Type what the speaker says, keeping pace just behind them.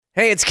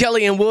Hey, it's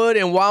Kelly and Wood,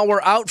 and while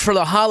we're out for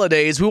the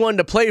holidays, we wanted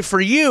to play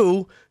for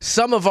you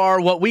some of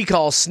our what we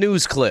call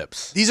snooze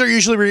clips. These are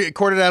usually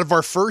recorded out of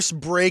our first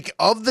break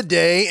of the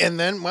day, and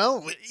then,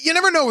 well, you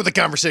never know where the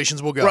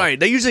conversations will go. Right.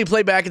 They usually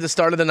play back at the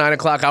start of the 9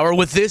 o'clock hour,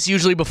 with this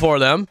usually before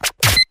them.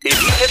 If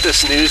you hit the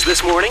snooze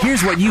this morning,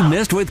 here's what you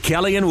missed with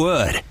Kelly and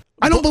Wood.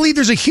 I don't believe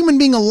there's a human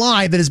being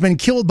alive that has been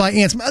killed by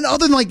ants.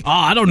 Other than like, oh,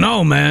 I don't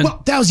know, man.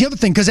 Well, that was the other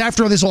thing, because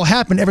after this all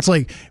happened, Everett's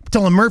like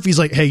telling Murphy's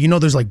like, hey,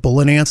 there's like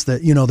bullet ants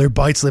that, their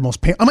bites the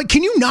most pain. I'm like,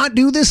 can you not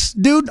do this,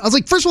 dude? I was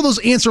like, first of all, those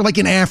ants are like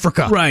in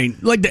Africa. Right.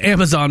 Like the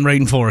Amazon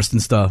rainforest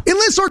and stuff.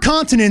 Unless our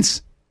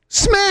continents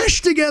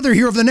smash together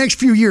here over the next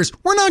few years,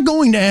 we're not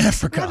going to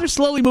Africa. They're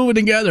slowly moving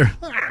together.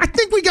 I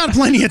think we got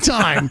plenty of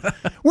time.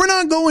 We're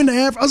not going to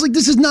Africa. I was like,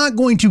 this is not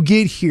going to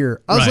get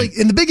here. I was like,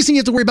 and the biggest thing you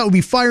have to worry about would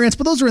be fire ants,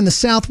 but those are in the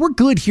South. We're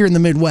good here in the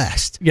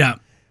Midwest. Yeah.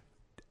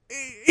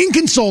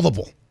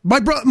 Inconsolable.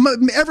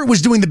 Everett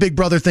was doing the Big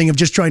Brother thing of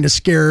just trying to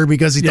scare her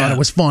because he thought it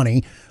was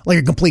funny, like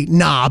a complete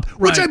knob,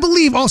 which I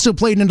believe also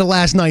played into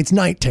last night's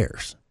night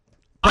terrors.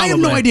 Probably. I have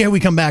no idea how we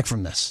come back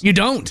from this. You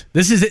don't.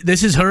 This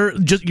is her.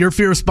 Just your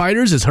fear of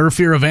spiders is her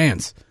fear of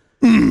ants.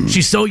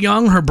 She's so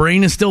young, her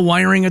brain is still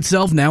wiring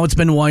itself. Now it's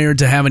been wired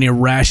to have an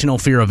irrational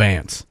fear of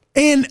ants.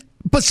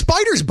 But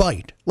spiders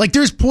bite. Like,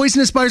 there's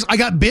poisonous spiders. I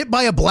got bit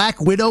by a black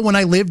widow when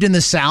I lived in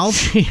the South.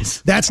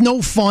 Jeez. That's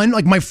no fun.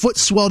 Like, my foot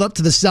swelled up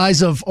to the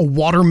size of a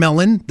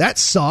watermelon. That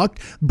sucked.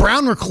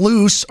 Brown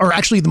recluse are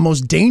actually the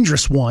most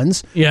dangerous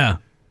ones. Yeah.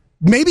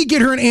 Maybe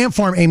get her an ant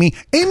farm, Amy.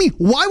 Amy,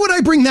 why would I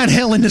bring that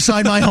hell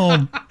inside my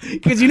home?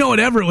 Because you know what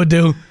Everett would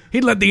do?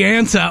 He'd let the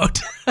ants out.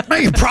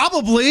 Hey,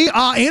 probably.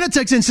 Anna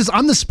texts and says,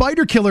 I'm the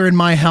spider killer in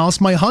my house.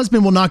 My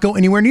husband will not go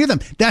anywhere near them.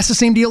 That's the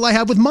same deal I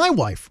have with my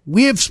wife.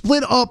 We have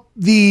split up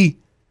the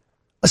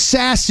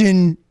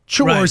assassin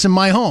chores in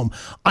my home.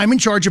 I'm in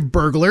charge of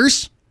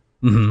burglars,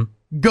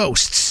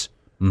 ghosts.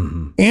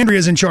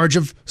 Andrea's in charge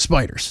of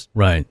spiders.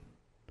 Right.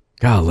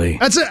 Golly.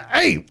 That's it.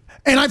 Hey,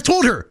 and I've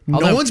told her,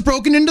 no one's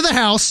broken into the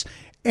house,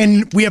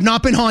 and we have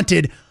not been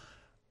haunted,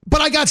 but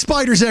I got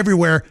spiders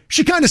everywhere.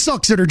 She kind of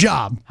sucks at her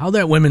job. How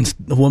that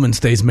woman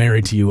stays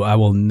married to you, I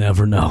will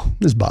never know.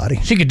 This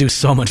body. She could do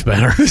so much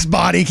better. This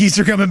body keeps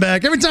her coming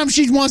back. Every time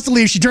she wants to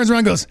leave, she turns around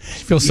and goes,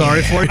 feel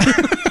sorry for you.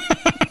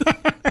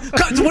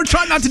 We're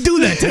trying not to do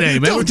that today,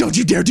 man. Don't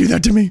you dare do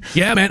that to me.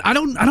 Yeah, man. I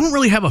don't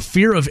really have a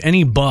fear of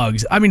any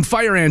bugs. I mean,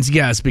 fire ants,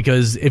 yes,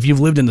 because if you've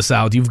lived in the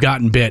South, you've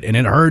gotten bit, and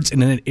it hurts,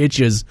 and then it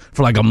itches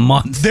for like a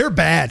month. They're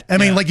bad. I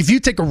mean, like if you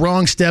take a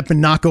wrong step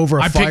and knock over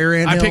a fire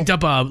ant I picked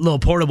up a little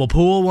portable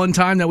pool one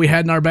time that we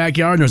had in our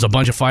backyard, and there was a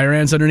bunch of fire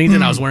ants underneath it,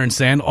 and I was wearing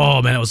sand.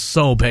 Oh, man, it was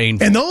so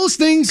painful. And those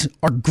things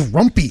are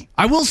grumpy.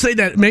 I will say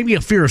that maybe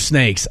a fear of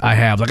snakes I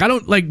have. Like, I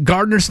don't like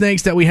gardener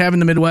snakes that we have in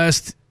the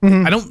Midwest.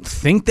 I don't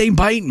think they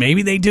bite.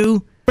 Maybe they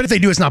do. But if they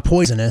do, it's not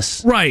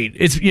poisonous. Right.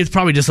 It's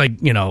probably just like,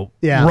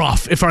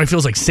 rough. It probably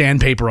feels like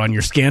sandpaper on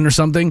your skin or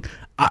something.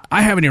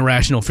 I have an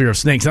irrational fear of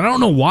snakes. And I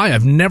don't know why.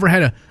 I've never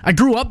had I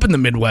grew up in the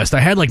Midwest. I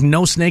had like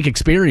no snake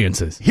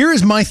experiences. Here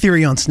is my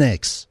theory on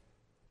snakes.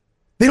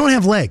 They don't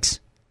have legs.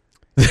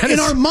 In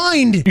our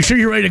mind. You sure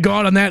you're ready to go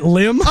out on that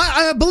limb?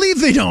 I believe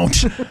they don't.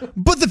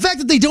 But the fact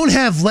that they don't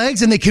have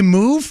legs and they can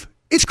move,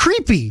 it's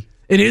creepy.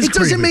 It is creepy. It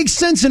doesn't make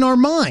sense in our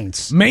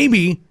minds.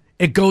 Maybe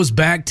it goes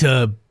back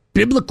to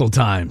biblical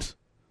times.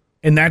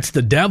 And that's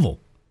the devil.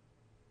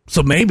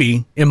 So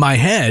maybe in my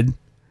head,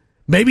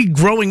 maybe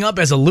growing up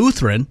as a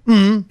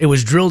Lutheran, it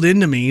was drilled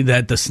into me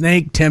that the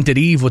snake tempted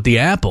Eve with the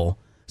apple.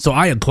 So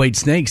I equate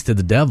snakes to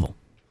the devil.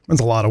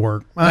 That's a lot of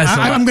work.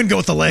 I'm going to go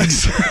with the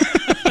legs.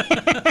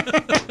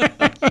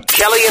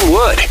 Kelly and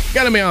Wood.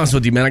 Gotta be honest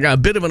with you, man. I got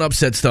a bit of an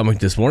upset stomach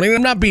this morning.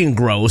 I'm not being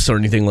gross or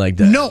anything like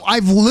that. No,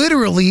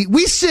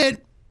 we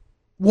sit,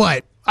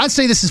 what? I'd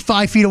say this is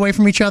 5 feet away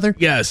from each other.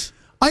 Yes.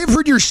 I have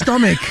heard your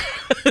stomach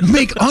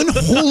make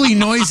unholy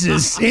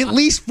noises at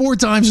least 4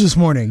 times this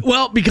morning.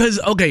 Well, because,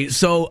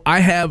 so I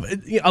have,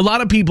 a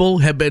lot of people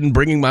have been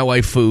bringing my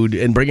wife food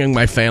and bringing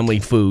my family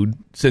food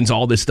since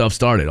all this stuff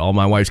started, all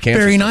my wife's cancer.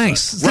 Very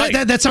nice.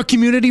 Right. That's how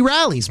community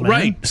rallies, man.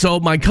 Right.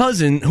 So my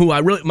cousin,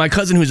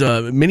 who's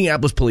a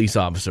Minneapolis police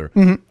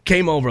officer,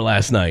 came over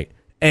last night,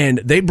 and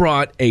they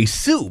brought a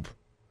soup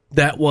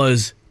that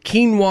was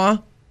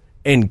quinoa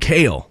and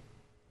kale.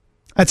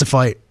 That's a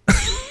fight.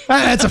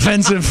 That's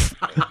offensive.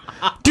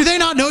 Do they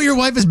not know your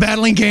wife is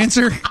battling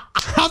cancer?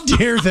 How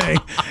dare they?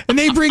 And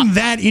they bring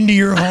that into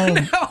your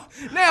home.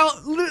 Now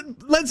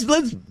let's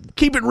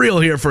keep it real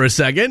here for a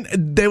second.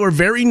 They were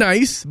very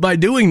nice by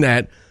doing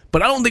that,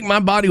 but I don't think my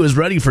body was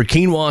ready for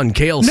quinoa and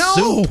kale soup.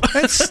 No,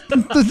 that's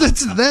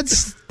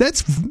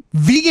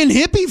vegan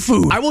hippie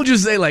food. I will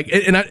just say,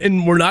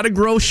 and we're not a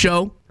gross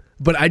show,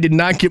 but I did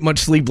not get much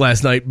sleep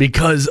last night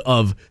because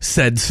of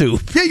said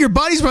soup. Yeah, your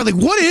body's probably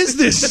like, what is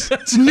this?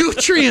 It's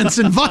nutrients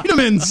and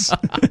vitamins.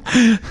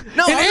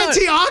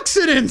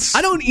 Antioxidants.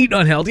 I don't eat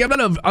unhealthy.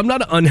 I'm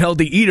not an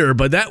unhealthy eater,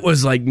 but that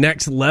was like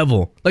next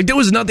level. Like there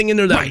was nothing in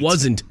there that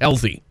wasn't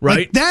healthy,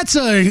 right? Like, that's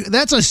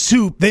a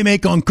soup they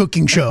make on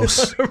cooking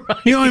shows. Right.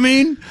 You know what I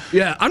mean?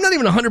 Yeah, I'm not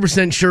even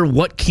 100% sure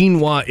what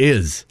quinoa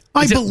is.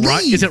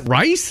 Is it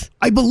rice?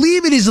 I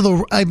believe it is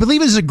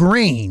a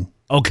grain.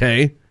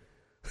 Okay.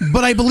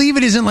 But I believe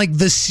it isn't like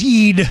the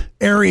seed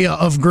area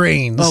of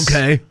grains.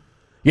 Okay.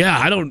 Yeah,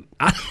 I don't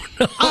know.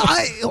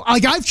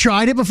 I've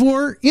tried it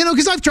before,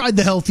 because I've tried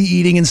the healthy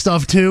eating and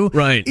stuff too.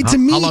 Right.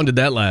 How long did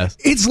that last?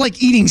 It's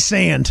like eating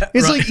sand.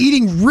 It's like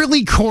eating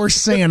really coarse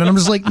sand. And I'm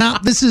just like, nah,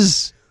 this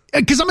is...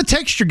 Because I'm a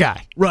texture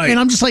guy. Right. And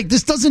I'm just like,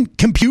 this doesn't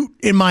compute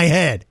in my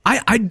head.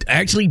 I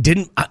actually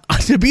didn't,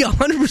 to be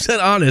 100%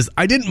 honest,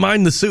 I didn't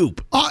mind the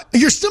soup.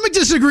 Your stomach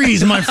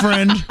disagrees, my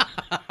friend.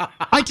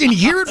 I can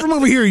hear it from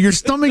over here. Your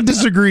stomach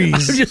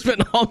disagrees. I've just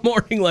been all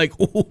morning like,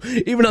 ooh,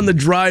 even on the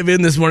drive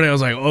in this morning, I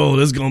was like, oh,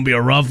 this is going to be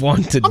a rough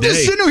one today. I'm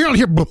just sitting over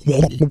here. I'm like,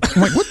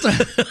 what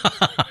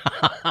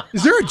the?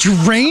 Is there a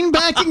drain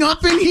backing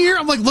up in here?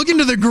 I'm like looking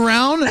to the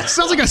ground. It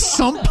sounds like a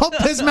sump pump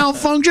has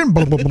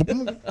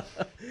malfunctioned.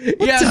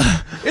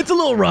 Yeah, it's a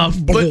little rough,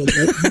 but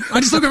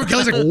I just look over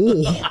Kelly's like,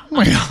 oh,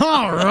 my God,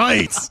 all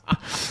right.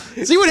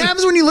 See what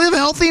happens when you live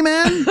healthy,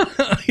 man?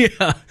 Yeah.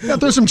 Gotta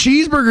throw some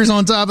cheeseburgers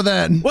on top of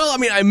that. Well,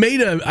 I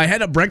mean, I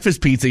had a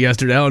breakfast pizza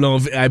yesterday. I don't know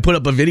if I put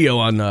up a video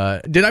on,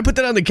 did I put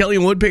that on the Kelly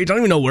and Wood page? I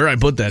don't even know where I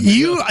put that.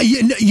 You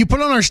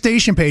put it on our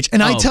station page,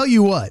 and I tell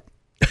you what,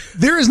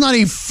 there is not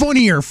a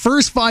funnier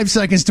first 5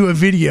 seconds to a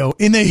video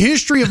in the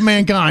history of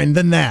mankind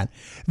than that.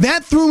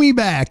 That threw me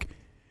back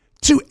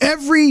to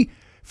every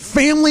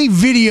family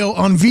video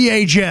on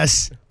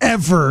VHS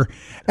ever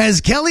as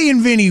Kelly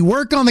and Vinny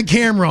work on the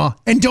camera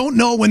and don't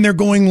know when they're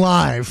going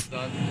live.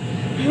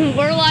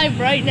 We're live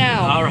right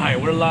now. All right,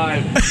 we're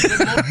live.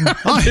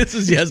 This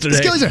is yesterday.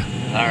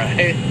 All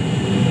right.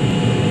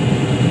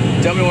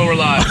 Tell me when we're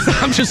live.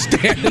 I'm just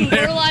standing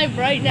there. We're live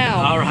right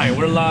now. All right,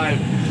 we're live.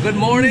 Good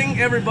morning,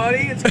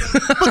 everybody.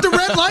 But the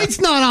red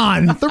light's not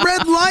on. The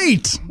red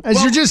light.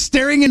 You're just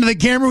staring into the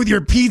camera with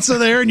your pizza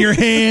there in your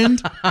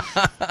hand.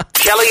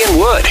 Kelly and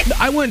Wood.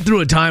 I went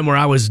through a time where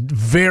I was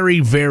very,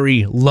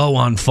 very low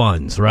on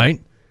funds,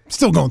 right?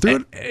 Still going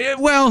through it?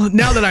 Well,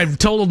 now that I've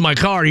totaled my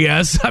car,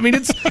 yes. I mean,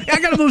 I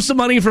got to move some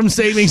money from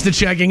savings to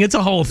checking. It's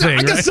a whole thing.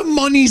 I got some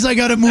monies I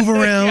got to move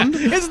around.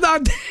 Yeah, it's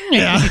not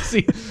that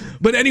easy.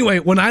 But anyway,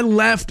 when I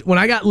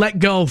got let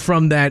go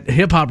from that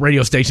hip hop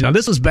radio station, now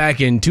this was back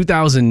in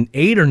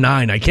 2008 or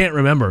 9, I can't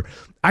remember.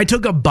 I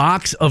took a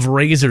box of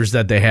razors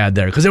that they had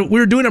there because we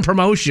were doing a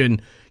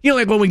promotion.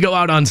 Like when we go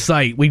out on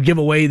site, we'd give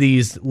away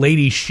these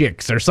lady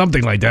shicks or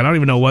something like that. I don't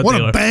even know what they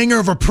were. What a banger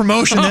of a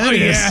promotion that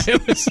is. Yeah,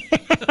 it was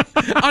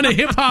on a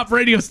hip-hop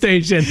radio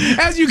station,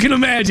 as you can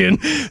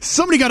imagine.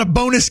 Somebody got a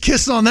bonus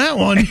kiss on that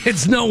one.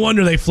 It's no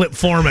wonder they flip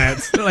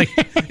formats. They're like,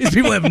 these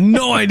people have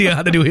no idea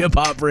how to do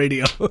hip-hop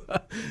radio.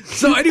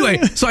 So anyway,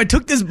 I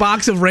took this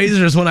box of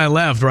razors when I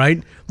left,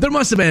 right? There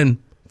must have been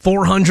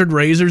 400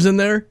 razors in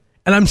there.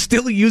 And I'm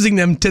still using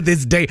them to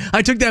this day.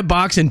 I took that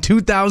box in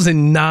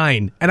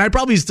 2009, and I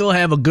probably still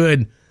have a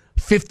good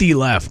 50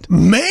 left.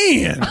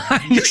 Man,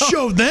 you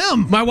showed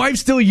them. My wife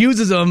still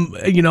uses them,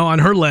 on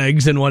her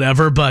legs and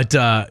whatever. But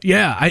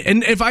yeah,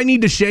 and if I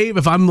need to shave,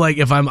 if I'm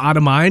out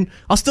of mind,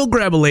 I'll still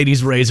grab a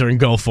lady's razor and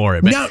go for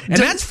it. Now,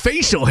 that's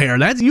facial hair.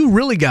 You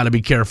really got to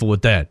be careful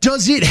with that.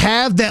 Does it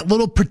have that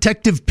little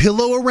protective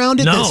pillow around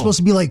it that's supposed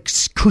to be like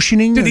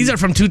cushioning? Dude, these are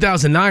from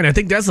 2009. I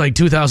think that's like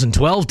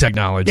 2012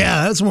 technology.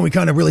 Yeah, that's when we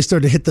kind of really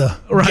started to hit the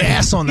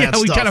gas on that stuff.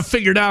 Yeah, we kind of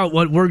figured out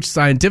what works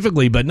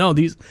scientifically. But no,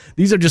 these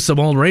are just some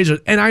old razors.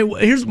 And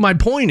here's my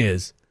point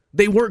is,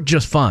 they work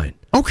just fine.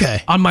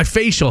 Okay. On my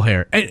facial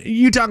hair. And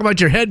you talk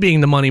about your head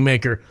being the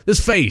moneymaker. This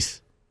face.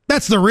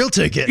 That's the real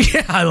ticket.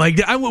 Yeah,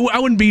 I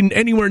wouldn't be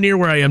anywhere near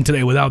where I am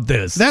today without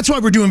this. That's why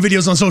we're doing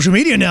videos on social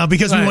media now,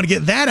 because we want to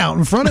get that out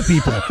in front of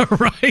people.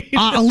 Right.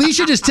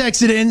 Alicia just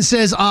texted in and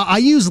says, I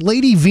use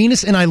Lady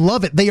Venus and I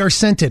love it. They are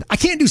scented. I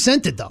can't do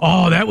scented, though.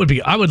 Oh, I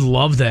would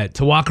love that.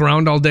 To walk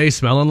around all day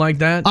smelling like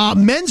that.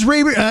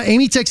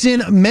 Amy texts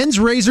in, men's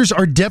razors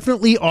are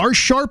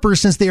sharper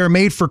since they are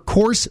made for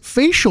coarse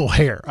facial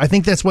hair. I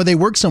think that's why they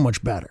work so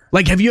much better.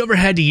 Like, have you ever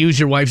had to use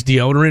your wife's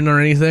deodorant or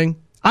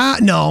anything?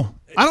 No.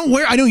 I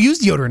don't use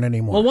deodorant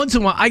anymore. Well, once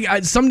in a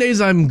while, some days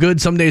I'm good,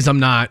 some days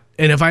I'm not.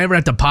 And if I ever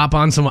have to pop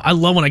on someone, I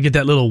love when I get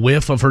that little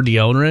whiff of her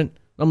deodorant.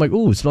 I'm like,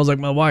 ooh, it smells like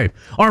my wife.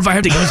 Or if I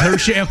have to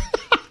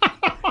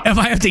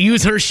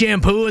use her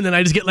shampoo, and then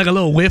I just get like a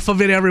little whiff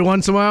of it every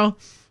once in a while,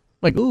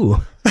 like, ooh,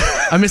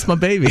 I miss my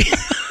baby.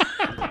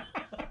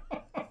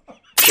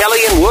 Kelly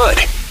and Wood.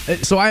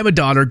 So I have a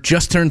daughter,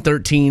 just turned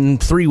 13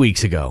 3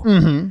 weeks ago.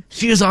 Mm-hmm.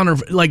 She is on her,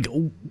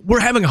 we're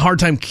having a hard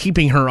time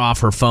keeping her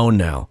off her phone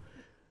now.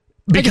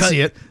 Because, I can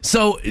see it.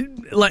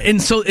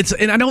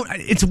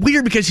 It's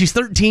weird because she's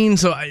 13,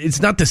 so it's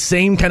not the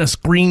same kind of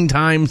screen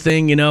time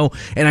thing, and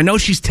I know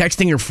she's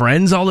texting her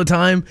friends all the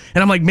time,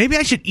 and I'm like, maybe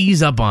I should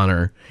ease up on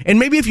her. And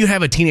maybe if you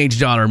have a teenage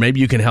daughter,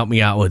 maybe you can help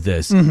me out with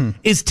this. Mm-hmm.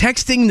 Is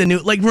texting the new,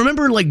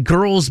 remember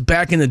girls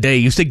back in the day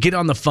used to get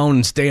on the phone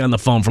and stay on the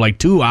phone for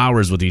 2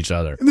 hours with each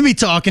other. They'd be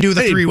talking, do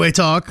the three-way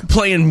talk.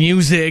 Playing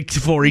music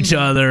for each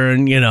other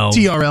and,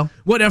 TRL.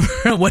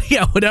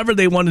 Whatever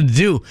they wanted to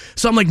do.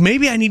 So I'm like,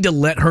 maybe I need to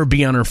let her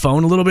be on her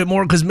phone a little bit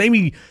more, because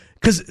maybe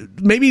Because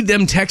maybe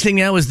them texting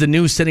now is the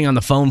new sitting on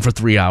the phone for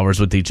 3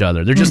 hours with each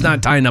other. They're just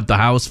not tying up the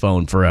house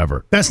phone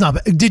forever. That's not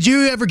bad. Did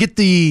you ever get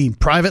the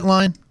private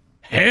line?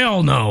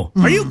 Hell no.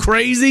 Are you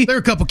crazy? There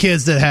were a couple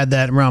kids that had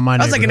that around my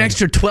That's like an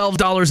extra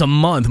 $12 a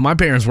month. My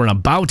parents weren't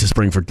about to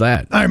spring for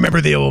that. I remember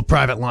the old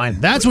private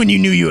line. That's when you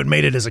knew you had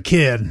made it as a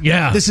kid.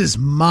 Yeah. This is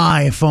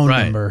my phone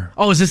number.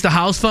 Oh, is this the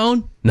house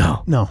phone?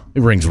 No.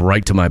 It rings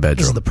right to my This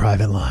bedroom. is the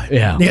private line.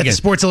 Yeah. You got the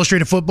Sports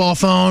Illustrated football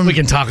phone. We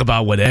can talk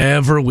about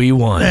whatever we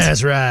want.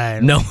 That's right.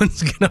 No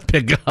one's going to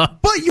pick up.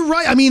 But you're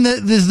right. I mean,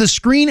 the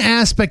screen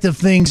aspect of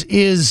things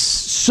is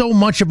so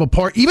much of a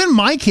part. Even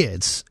my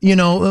kids,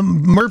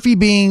 Murphy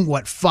being,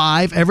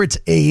 5, Everett's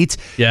 8.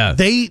 Yeah.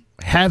 They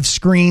have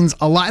screens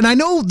a lot. And I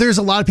know there's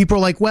a lot of people who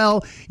are like,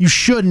 well, you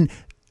shouldn't.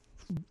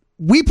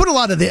 We put a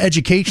lot of the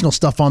educational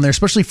stuff on there,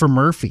 especially for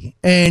Murphy,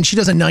 and she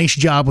does a nice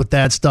job with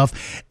that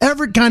stuff.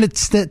 Everett kind of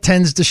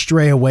tends to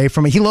stray away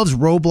from it. He loves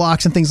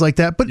Roblox and things like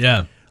that. But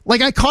yeah.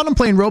 Like, I caught him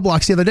playing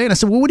Roblox the other day, and I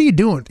said, well, what are you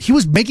doing? He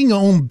was making his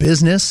own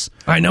business.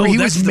 I know. He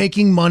was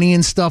making money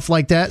and stuff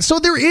like that. So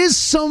there is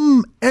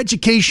some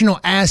educational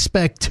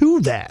aspect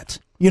to that.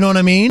 You know what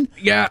I mean?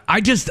 Yeah, I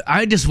just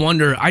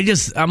wonder.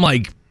 I'm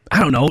like, I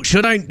don't know.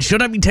 Should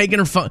I be taking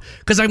her phone?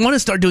 Because I want to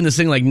start doing this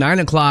thing like 9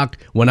 o'clock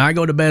when I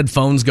go to bed,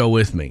 phones go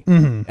with me.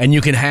 Mm-hmm. And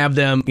you can have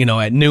them,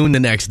 at noon the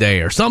next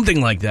day or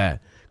something like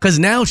that. Because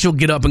now she'll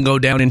get up and go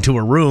down into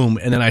her room,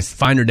 and then I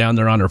find her down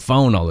there on her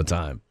phone all the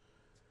time.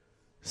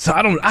 So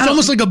I don't. It's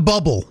almost like a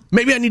bubble.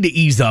 Maybe I need to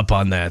ease up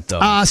on that,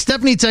 though.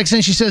 Stephanie texts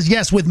in. She says,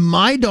 yes, with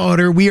my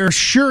daughter, we are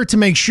sure to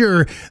make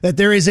sure that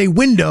there is a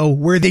window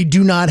where they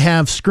do not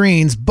have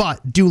screens,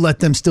 but do let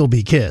them still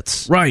be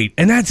kids. Right.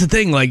 And that's the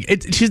thing. Like,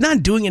 she's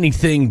not doing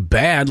anything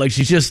bad. Like,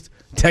 she's just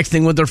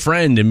texting with her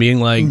friend and being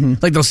like,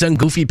 like they'll send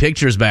goofy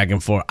pictures back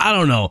and forth. I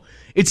don't know.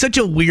 It's such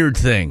a weird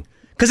thing.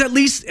 Because at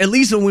least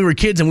when we were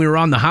kids and we were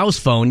on the house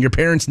phone, your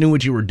parents knew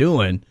what you were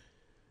doing.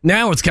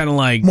 Now it's kind of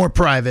like more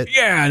private.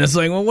 Yeah, and it's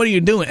like, well, what are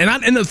you doing?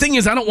 And the thing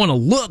is, I don't want to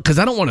look because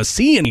I don't want to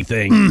see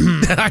anything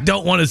that I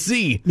don't want to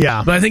see.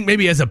 Yeah, but I think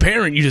maybe as a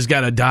parent, you just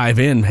got to dive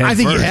in. I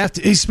think you have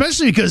to,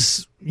 especially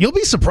because you'll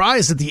be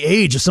surprised at the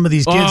age of some of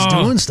these kids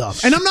doing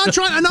stuff. And I'm not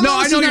trying. I'm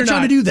not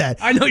trying to do that.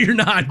 I know you're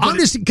not. I'm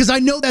just because I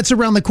know that's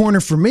around the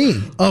corner for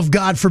me. Of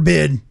God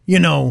forbid, you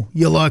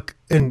look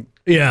and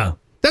yeah.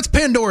 That's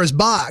Pandora's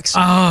box.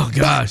 Oh,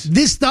 gosh. But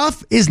this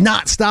stuff is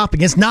not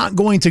stopping. It's not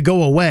going to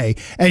go away.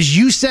 As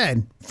you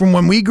said, from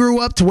when we grew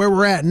up to where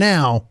we're at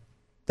now,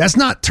 that's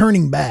not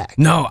turning back.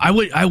 No,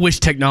 I wish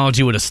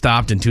technology would have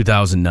stopped in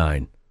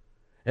 2009.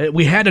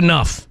 We had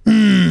enough.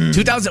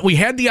 2000. We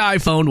had the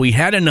iPhone. We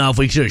had enough.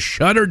 We should have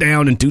shut her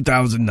down in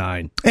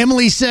 2009.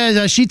 Emily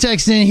says, she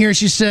texts in here.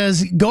 She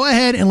says, go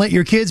ahead and let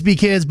your kids be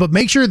kids, but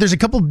make sure there's a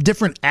couple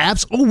different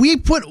apps. Oh, we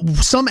put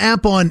some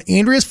app on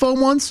Andrea's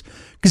phone once.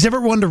 Because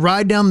ever wanted to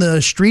ride down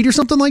the street or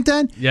something like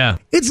that? Yeah.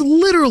 It's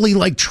literally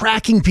like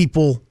tracking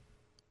people.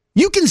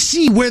 You can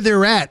see where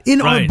they're at.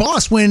 Our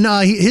boss, when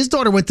his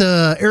daughter went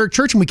to Eric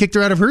Church and we kicked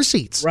her out of her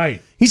seats.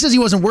 Right. He says he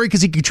wasn't worried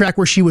because he could track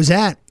where she was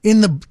at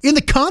in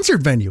the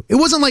concert venue. It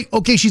wasn't like,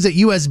 okay, she's at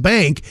U.S.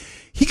 Bank.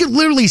 He could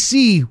literally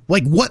see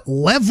like what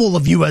level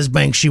of U.S.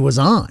 Bank she was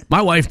on.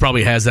 My wife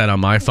probably has that on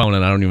my phone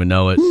and I don't even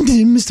know it.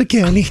 Mr.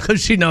 Kelly.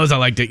 Because she knows I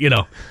like to,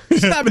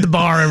 stop at the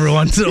bar every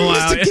once in a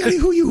while. Mr. Kelly,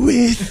 who you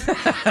with?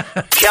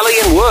 Kelly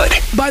and Wood.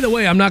 By the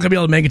way, I'm not going to be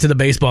able to make it to the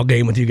baseball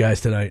game with you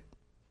guys tonight.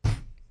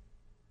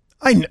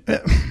 I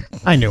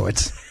knew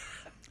it.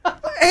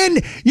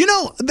 And,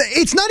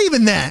 it's not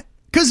even that.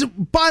 Because,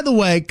 by the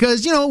way,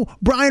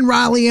 Brian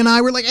Riley and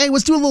I were like, hey,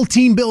 let's do a little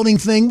team building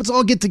thing. Let's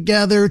all get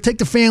together, take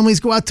the families,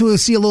 go out to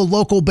see a little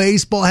local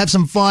baseball, have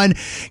some fun.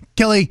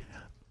 Kelly,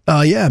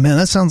 yeah, man,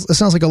 that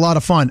sounds like a lot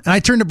of fun. And I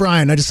turned to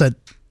Brian and I just said,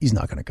 he's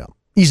not going to come.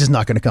 He's just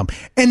not going to come.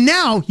 And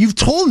now you've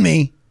told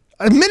me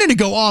a minute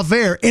ago off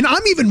air, and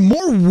I'm even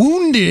more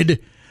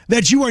wounded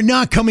that you are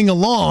not coming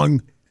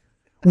along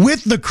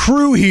with the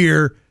crew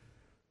here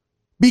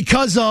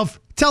because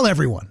of, tell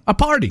everyone. A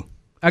party.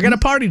 I got a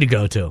party to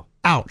go to.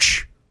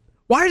 Ouch.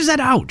 Why is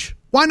that ouch?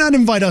 Why not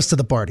invite us to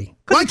the party?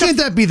 Why can't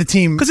that be the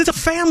team? Because it's a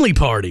family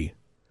party.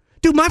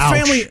 Dude, my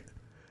family...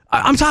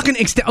 I'm talking...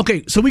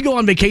 Okay, so we go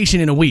on vacation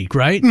in a week,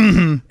 right?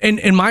 Mm-hmm.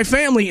 And my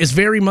family is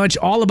very much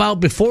all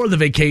about before the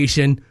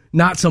vacation,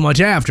 not so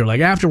much after.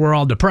 Like, after, we're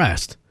all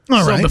depressed.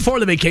 All so right. Before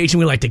the vacation,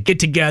 we like to get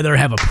together,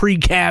 have a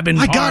pre-cabin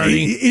party. God,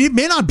 it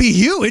may not be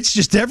you. It's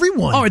just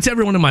everyone. Oh, it's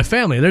everyone in my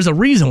family. There's a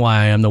reason why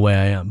I am the way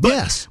I am. But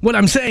yes. What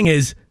I'm saying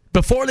is...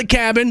 Before the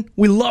cabin,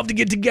 we love to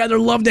get together,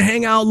 love to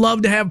hang out,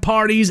 love to have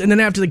parties, and then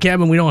after the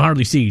cabin, we don't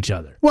hardly see each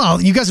other.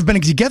 Well, you guys have been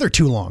together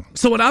too long.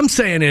 So what I'm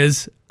saying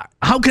is,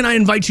 how can I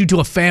invite you to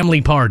a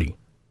family party?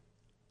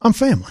 I'm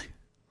family.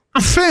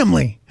 My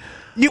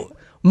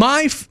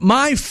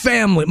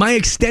family, my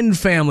extended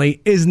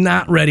family is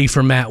not ready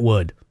for Matt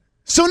Wood.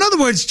 So in other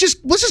words,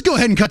 let's just go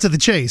ahead and cut to the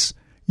chase.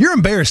 You're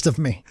embarrassed of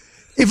me.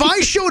 If I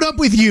showed up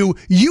with you,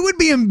 you would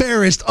be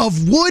embarrassed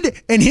of Wood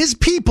and his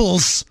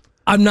peoples.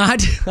 I'm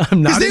not.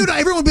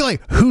 Everyone would be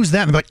like, who's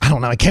that? And I'd be like, I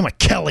don't know. I came with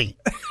Kelly.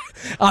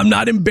 I'm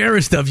not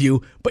embarrassed of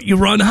you, but you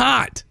run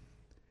hot.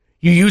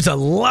 You use a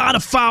lot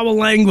of foul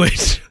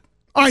language.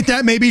 All right,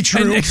 that may be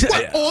true.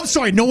 What? Oh, I'm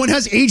sorry. No one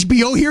has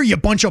HBO here, you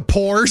bunch of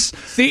pores.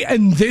 See,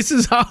 and this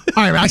is how... All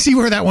right, I see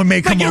where that one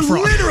may come you're off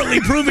from.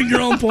 literally proving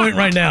your own point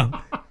right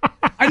now.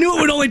 I knew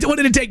it would only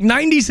wanted to take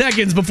 90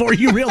 seconds before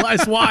you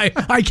realized why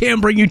I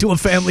can't bring you to a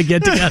family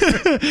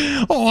get-together.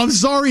 Oh, I'm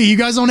sorry. You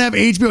guys don't have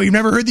HBO. You've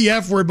never heard the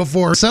F word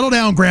before. Settle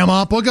down,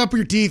 Grandma. Plug up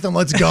your teeth and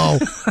let's go.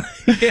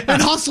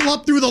 And hustle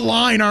up through the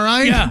line, all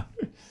right? Yeah.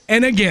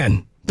 And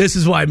again, this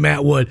is why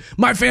Matt Wood.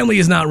 My family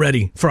is not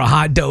ready for a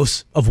hot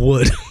dose of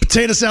wood.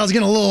 Potato salad's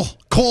getting a little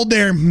cold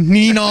there,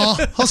 Nina.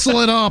 Hustle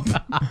it up.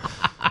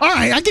 All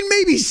right, I can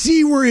maybe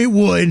see where it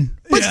would,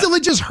 but still,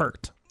 it just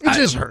hurt. It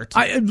just hurt.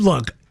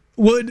 Look,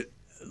 Wood,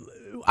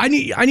 I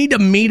need to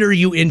meter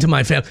you into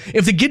my family.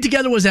 If the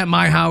get-together was at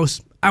my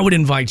house, I would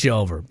invite you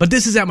over. But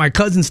this is at my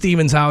cousin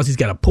Steven's house. He's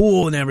got a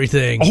pool and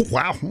everything. Oh,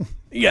 wow.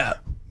 Yeah.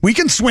 We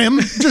can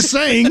swim, just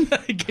saying.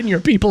 Can your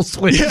people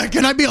swim? Yeah,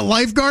 can I be a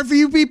lifeguard for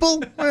you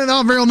people?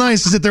 Oh, very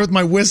nice to sit there with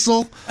my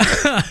whistle.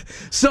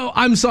 So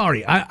I'm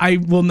sorry. I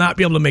will not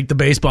be able to make the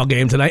baseball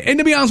game tonight. And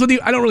to be honest with you,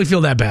 I don't really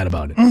feel that bad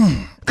about it.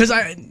 Because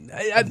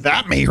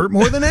that may hurt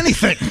more than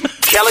anything.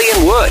 Kelly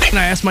and Wood. And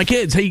I asked my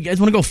kids, hey, you guys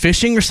want to go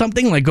fishing or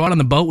something? Like go out on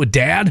the boat with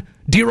Dad?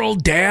 Dear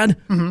old Dad?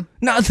 Mm-hmm.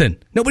 Nothing.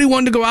 Nobody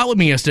wanted to go out with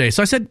me yesterday.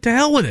 So I said, to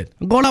hell with it.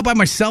 I'm going out by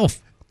myself.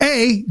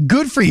 A,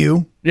 good for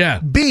you. Yeah.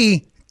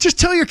 B, just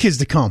tell your kids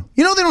to come.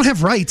 You know they don't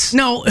have rights.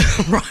 No,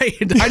 right.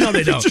 I know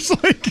they don't. Just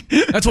like,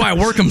 that's why I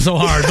work them so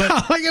hard.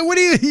 But like, what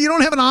do you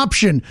don't have an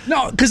option.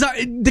 No, because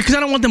I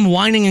don't want them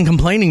whining and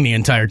complaining the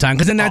entire time.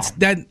 Because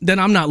then then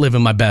I'm not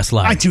living my best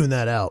life. I tune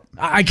that out.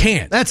 I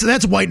can't.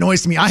 That's white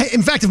noise to me.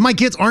 In fact, if my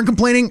kids aren't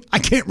complaining, I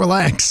can't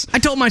relax. I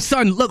told my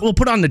son, look, we'll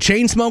put on the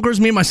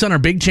Chainsmokers. Me and my son are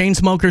big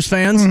Chainsmokers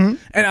fans, and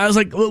I was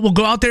like, we'll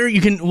go out there.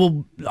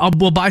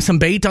 We'll buy some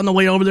bait on the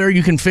way over there.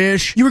 You can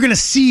fish. You were going to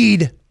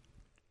cede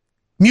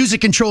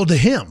music control to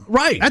him.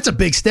 Right. That's a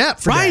big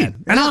step for Dad.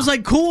 And I was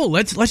like, cool,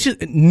 let's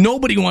just,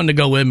 nobody wanted to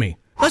go with me.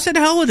 I said,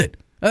 hell with it.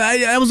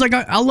 I was like,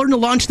 I'll learn to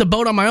launch the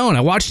boat on my own. I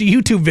watched a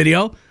YouTube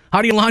video.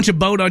 How do you launch a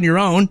boat on your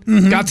own?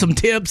 Got some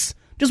tips.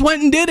 Just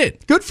went and did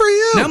it. Good for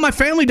you. Now my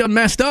family done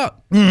messed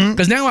up.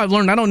 Because now I've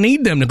learned I don't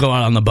need them to go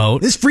out on the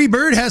boat. This free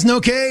bird has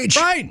no cage.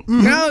 Right.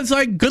 Now it's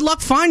like, good luck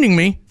finding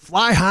me.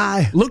 Fly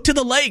high. Look to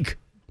the lake.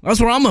 That's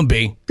where I'm going to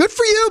be. Good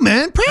for you,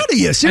 man. Proud of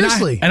you.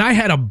 Seriously. And I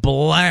had a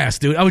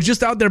blast, dude. I was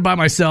just out there by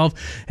myself.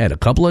 Had a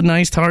couple of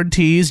nice hard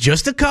teas.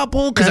 Just a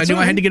couple, because I knew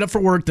I had to get up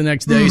for work the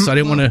next day, so I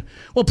didn't want to.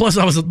 Well, plus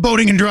I was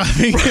boating and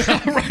driving.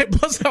 Right.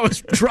 Plus I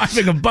was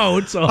driving a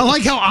boat. So I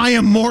like how I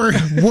am more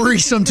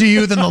worrisome to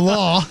you than the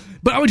law.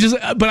 But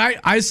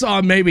I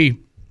saw maybe.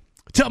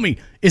 Tell me,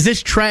 is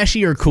this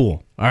trashy or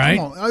cool? All right.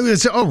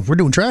 We're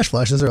doing trash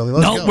flash this early.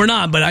 Let's go. We're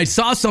not. But I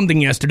saw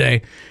something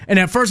yesterday, and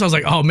at first I was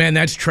like, "Oh man,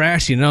 that's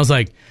trashy," and I was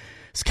like,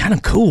 "It's kind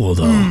of cool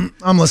though."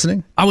 I'm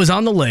listening. I was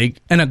on the lake,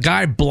 and a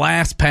guy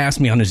blasts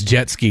past me on his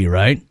jet ski.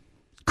 Right.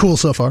 Cool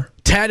so far.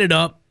 Tatted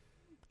up.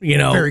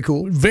 Very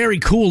cool. Very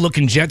cool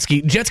looking jet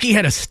ski. Jet ski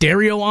had a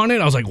stereo on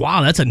it. I was like,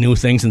 "Wow, that's a new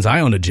thing since I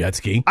owned a jet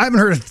ski." I haven't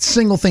heard a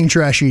single thing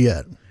trashy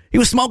yet. He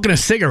was smoking a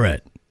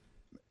cigarette.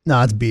 No,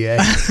 it's BA.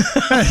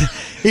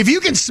 If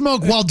you can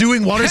smoke while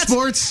doing water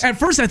sports. At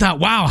first I thought,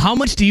 wow, how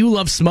much do you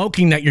love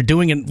smoking that you're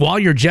doing it while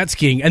you're jet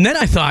skiing? And then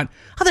I thought,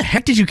 how the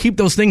heck did you keep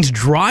those things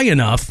dry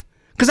enough?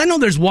 Because I know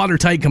there's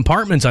watertight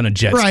compartments on a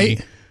jet ski.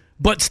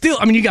 But still,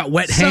 I mean, you got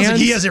wet hands. Sounds like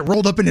he has it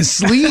rolled up in his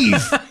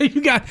sleeve.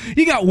 you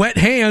got wet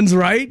hands,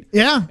 right?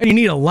 Yeah. And you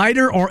need a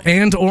lighter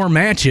or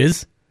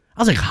matches.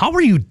 I was like, how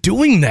are you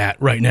doing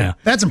that right now?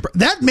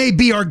 That may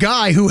be our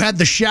guy who had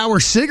the shower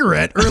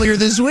cigarette earlier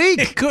this week.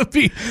 It could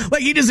be.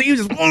 Like, he just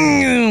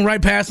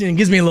right past me and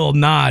gives me a little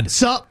nod.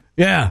 Sup?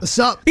 Yeah.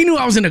 Sup? He knew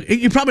I was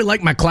you probably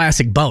like my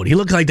classic boat. He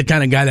looked like the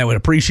kind of guy that would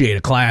appreciate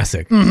a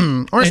classic.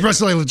 Mm-hmm. Or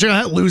especially like,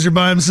 that loser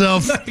by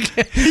himself.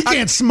 He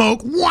can't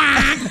smoke.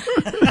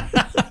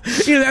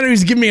 Either that or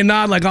he's giving me a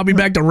nod like I'll be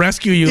back to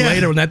rescue you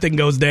later when that thing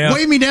goes down.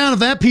 Wave me down if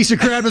that piece of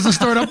crap doesn't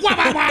start up.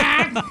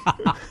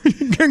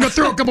 You're going to go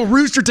throw a couple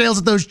rooster tails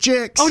at those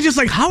chicks. I was just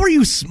like, how are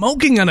you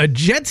smoking on a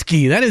jet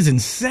ski? That is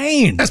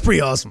insane. That's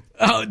pretty awesome.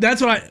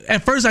 That's what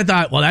at first I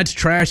thought, well, that's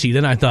trashy.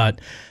 Then I thought,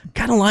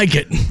 kind of like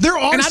it. There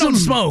are and I don't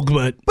smoke,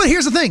 but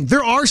here's the thing.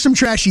 There are some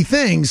trashy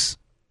things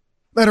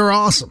that are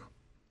awesome.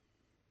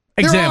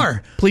 There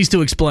are. Please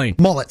to explain.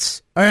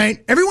 Mullets. All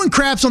right. Everyone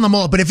craps on the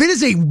mullet, but if it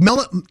is a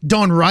mullet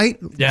done right,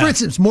 for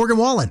instance, Morgan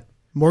Wallen.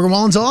 Morgan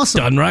Wallen's awesome.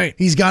 Done right.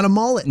 He's got a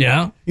mullet.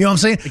 Yeah. You know what I'm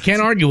saying? You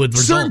can't argue with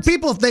results. Certain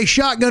people, if they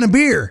shotgun a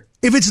beer,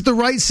 if it's the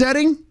right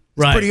setting,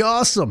 it's pretty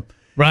awesome.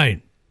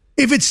 Right.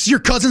 If it's your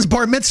cousin's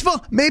bar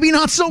mitzvah, maybe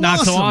not so awesome. Not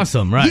so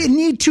awesome, right. You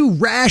need to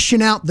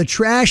ration out the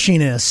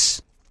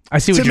trashiness I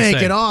see what to you're make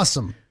saying. it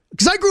awesome.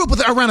 Because I grew up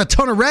around a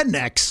ton of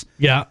rednecks.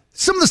 Yeah.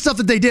 Some of the stuff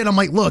that they did, I'm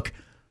like, look,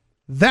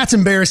 that's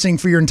embarrassing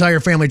for your entire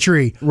family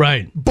tree.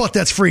 Right. But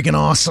that's freaking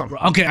awesome.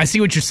 Okay, I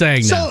see what you're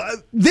saying now.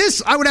 So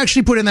this, I would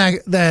actually put in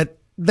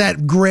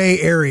that gray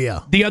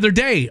area. The other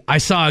day, I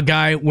saw a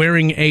guy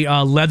wearing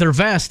a leather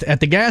vest at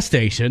the gas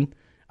station.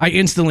 I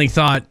instantly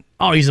thought,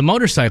 oh, he's a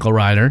motorcycle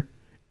rider.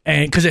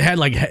 And because it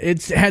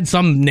had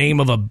some name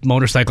of a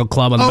motorcycle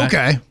club on the back.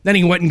 Okay. Then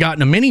he went and got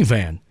in a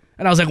minivan.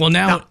 And I was like, well,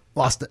 now No,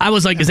 lost it. I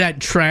was like, is that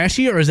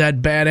trashy or is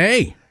that bad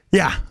A?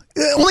 Yeah.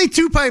 Only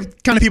two kind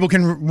of people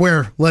can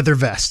wear leather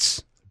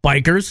vests.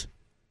 Bikers?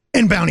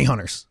 And bounty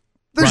hunters.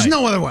 There's Right.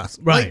 no other ones.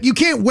 Right. Like, you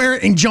can't wear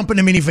it and jump in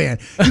a minivan.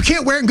 You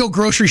can't wear it and go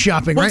grocery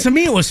shopping, Well, right? to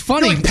me, it was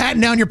funny. You're like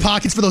patting down your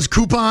pockets for those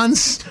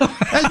coupons.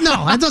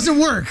 No, that doesn't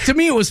work. To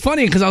me, it was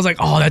funny because I was like,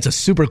 oh, that's a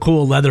super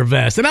cool leather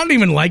vest. And I don't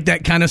even like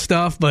that kind of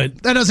stuff,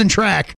 but That doesn't track.